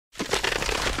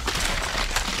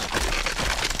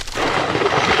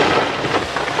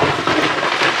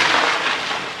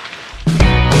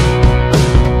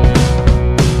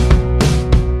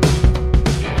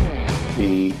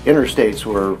Interstates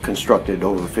were constructed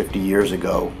over 50 years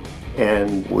ago,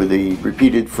 and with the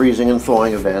repeated freezing and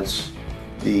thawing events,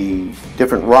 the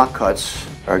different rock cuts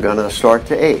are going to start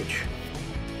to age.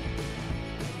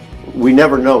 We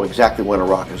never know exactly when a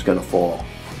rock is going to fall,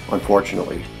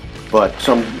 unfortunately, but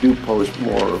some do pose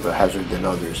more of a hazard than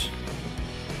others.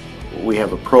 We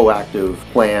have a proactive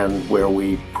plan where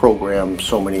we program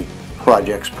so many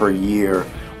projects per year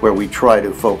where we try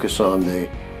to focus on the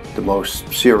most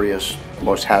serious,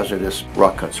 most hazardous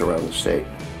rock cuts around the state.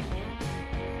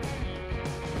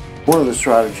 One of the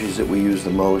strategies that we use the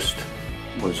most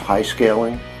was high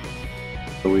scaling.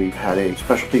 We had a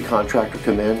specialty contractor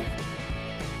come in.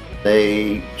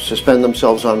 They suspend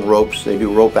themselves on ropes, they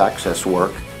do rope access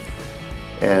work,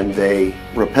 and they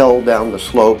rappel down the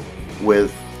slope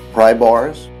with pry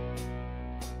bars.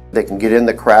 They can get in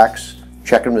the cracks,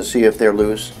 check them to see if they're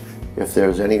loose. If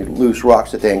there's any loose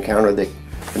rocks that they encounter, they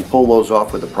can pull those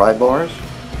off with the pry bars.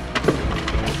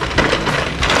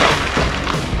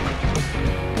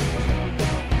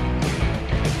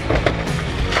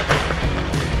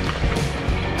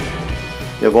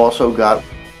 They've also got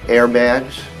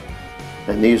airbags,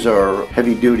 and these are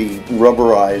heavy-duty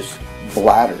rubberized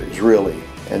bladders, really.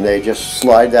 And they just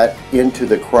slide that into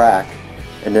the crack,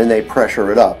 and then they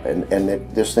pressure it up, and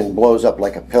this thing blows up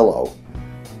like a pillow.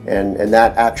 And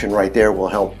that action right there will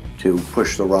help to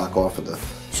push the rock off of the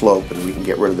slope, and we can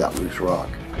get rid of that loose rock.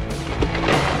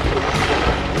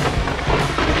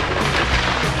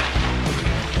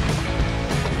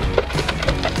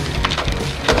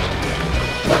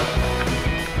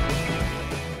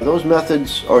 Those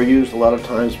methods are used a lot of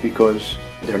times because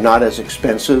they're not as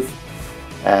expensive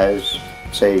as,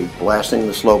 say, blasting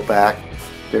the slope back.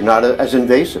 They're not as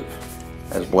invasive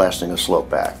as blasting a slope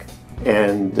back.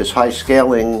 And this high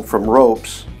scaling from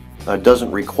ropes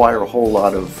doesn't require a whole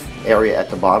lot of area at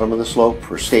the bottom of the slope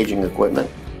for staging equipment.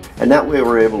 And that way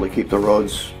we're able to keep the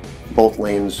roads, both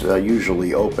lanes,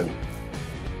 usually open.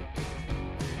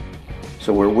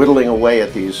 So we're whittling away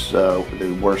at these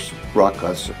the worst rock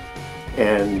cuts.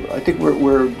 And I think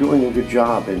we're doing a good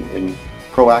job in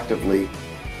proactively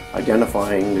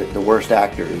identifying the worst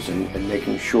actors and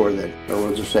making sure that the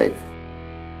roads are safe.